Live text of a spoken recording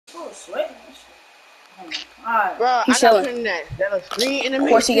sweating. Alright. Bro, He's I got selling. putting that screen in the Of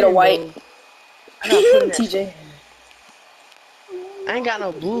course, he get a white. I got putting that. TJ. I ain't got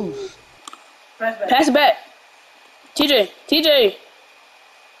no blues. Pass it back. TJ. TJ.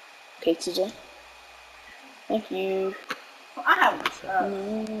 Okay, TJ. Thank you. I have No.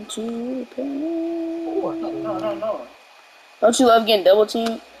 Don't you love getting double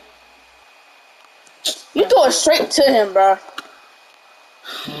teamed? You throw it straight to him, bro.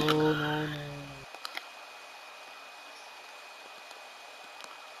 No.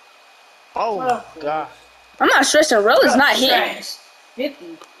 Oh my god. I'm not stressing. Real is not hitting.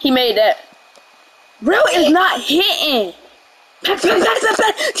 50. He made that. Real is not hitting.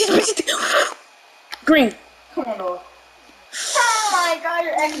 Green. Come on, Noah. Oh my god,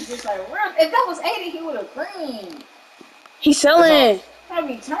 your ex is just like real. If that was 80, he would have green. He's selling. I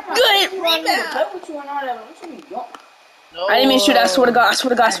mean, turn my Good you rebound. What you and all that? What you be doing? No. I didn't mean to shoot. I swear to God. I swear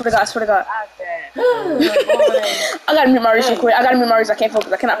to God. I swear to God. I swear to God. I gotta mute Maurice real quick. I gotta mute Maurice. I can't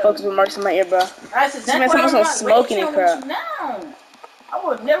focus. I cannot focus with Maurice in my ear, bro. This man talking some smoking and crap. I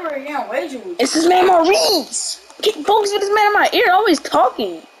would never again wager with you. It's this man Maurice. Can't focus with this man in my ear. Always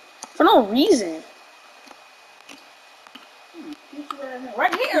talking for no reason.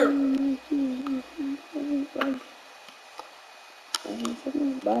 Right here.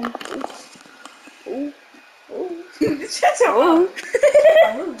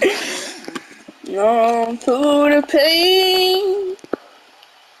 No to the pain.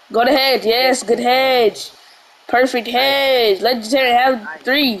 Go to hedge. Yes, good hedge. Perfect hedge. Legendary have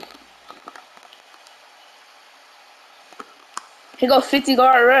 3. He go 50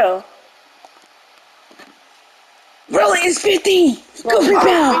 guard rail. Really is 50. Good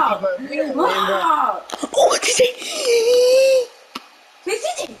rebound. Oh, TJ.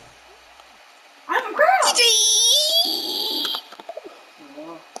 TJ. I'm a girl. TJ.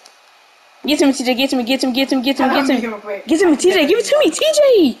 Get to me, TJ. Get to me. Get to me. Get to me. Get to me. Get to me. Get to me, TJ. Give it to me,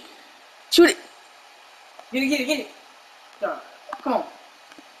 TJ. Shoot it. Get it. Come on.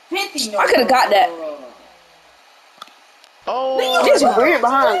 50. I could have got that. Oh. Just weird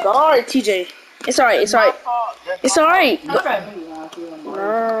behind guard, TJ. It's alright. It's alright. It's alright.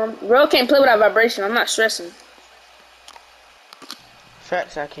 Real can't play without vibration. I'm not stressing.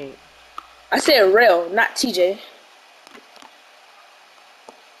 Facts, I can't. I said Real, not TJ.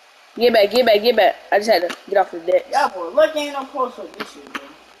 Get back. I just had to get off the deck. Yeah, boy, look, ain't no close with this shit, bro.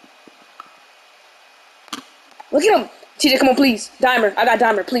 Look at him. TJ, come on, please. Dimer. I got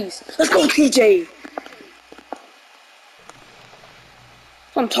Dimer, please. Let's go, TJ.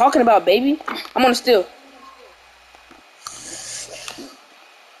 That's what I'm talking about, baby. I'm on the steal.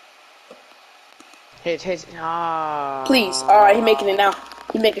 Hit. Ah. Please. Alright, he making it now.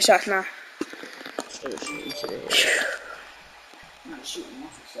 He making shots now. I'm not shooting one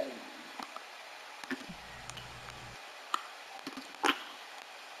for 7.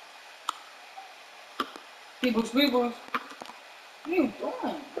 Peoples. What are you doing?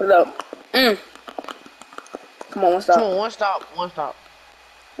 Put it up. Come on, one stop. Come on, one stop.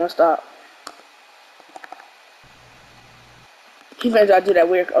 One stop. He better not do that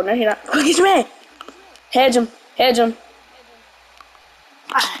weird. Oh, no, he not. Quick, he's man. Hedge him.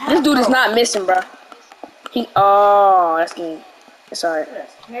 This dude is not missing, bro. Oh, that's game. It's alright.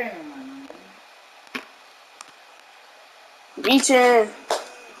 Reaching.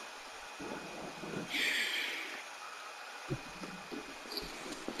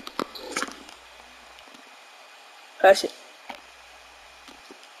 Hush it.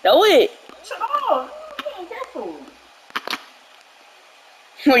 Do it. Shut up. Be careful.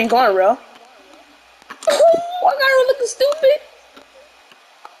 Where you going, bro? I got her looking stupid.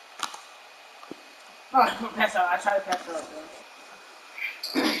 Oh, pass out. I tried to pass out,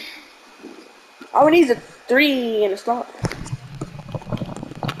 bro. All we need is a 3 in the slot.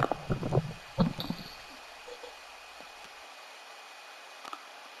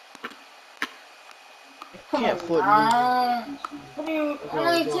 Can't put me. What do you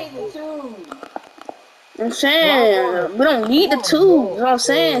only take the 2? I'm saying we don't need the 2. You know what I'm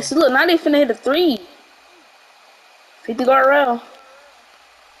saying? See, look, now they finna hit the 3. 50 guard rail.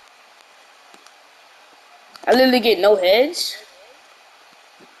 I literally get no hedge.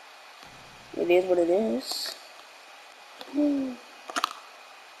 It is what it is.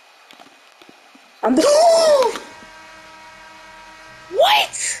 I'm the.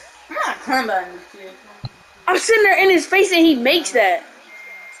 What? I'm not combating this shit. I'm sitting there in his face and he makes that.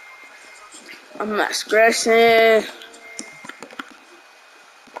 I'm not scratching.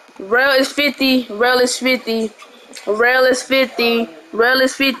 Rail is 50. Rail is 50. Rail is 50. Rail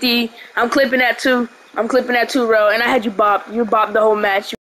is 50. I'm clipping that too. Rail. And I had you bop. You bopped the whole match.